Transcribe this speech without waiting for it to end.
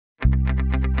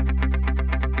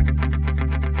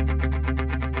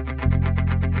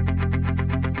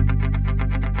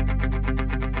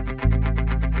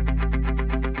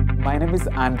name is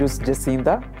Andrews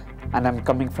Jacinda and I'm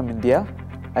coming from India.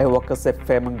 I work as a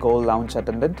Fairmont Gold Lounge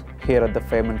attendant here at the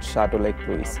Fairmont Chateau Lake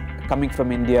Louise. Coming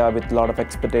from India with a lot of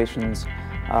expectations,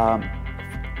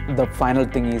 the final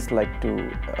thing is like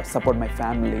to support my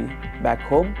family back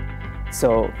home.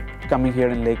 So coming here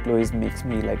in Lake Louise makes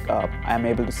me like I'm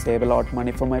able to save a lot of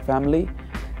money for my family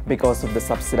because of the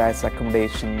subsidized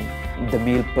accommodation, the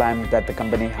meal plan that the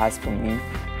company has for me.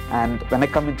 And when I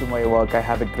come into my work, I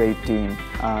have a great team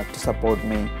to support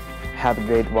me, have a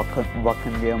great work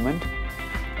environment.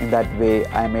 In that way,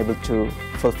 I am able to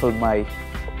fulfill my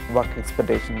work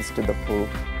expectations to the full.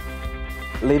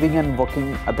 Living and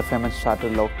working at the Fairmont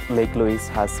Chateau Lake Louise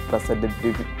has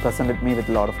presented me with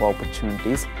a lot of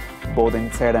opportunities, both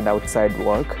inside and outside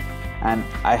work. And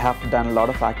I have done a lot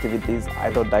of activities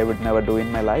I thought I would never do in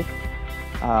my life.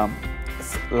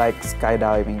 Like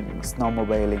skydiving,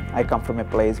 snowmobiling. I come from a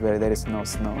place where there is no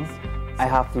snow. I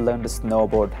have learned to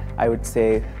snowboard. I would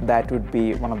say that would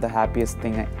be one of the happiest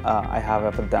things I have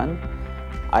ever done.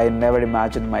 I never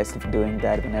imagined myself doing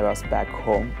that when I was back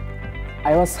home.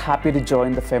 I was happy to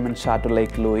join the Fairmont Chateau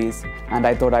Lake Louise, and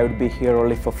I thought I would be here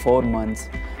only for 4 months.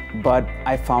 But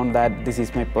I found that this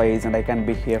is my place and I can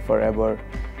be here forever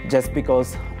just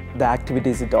because the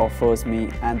activities it offers me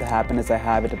and the happiness I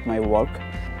have it at my work.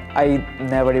 I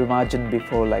never imagined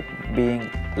before like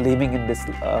living in this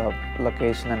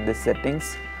location and these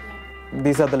settings.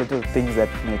 These are the little things that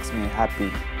makes me happy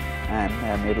and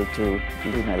I'm able to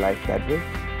live my life that way.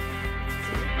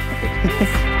 So,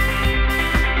 okay.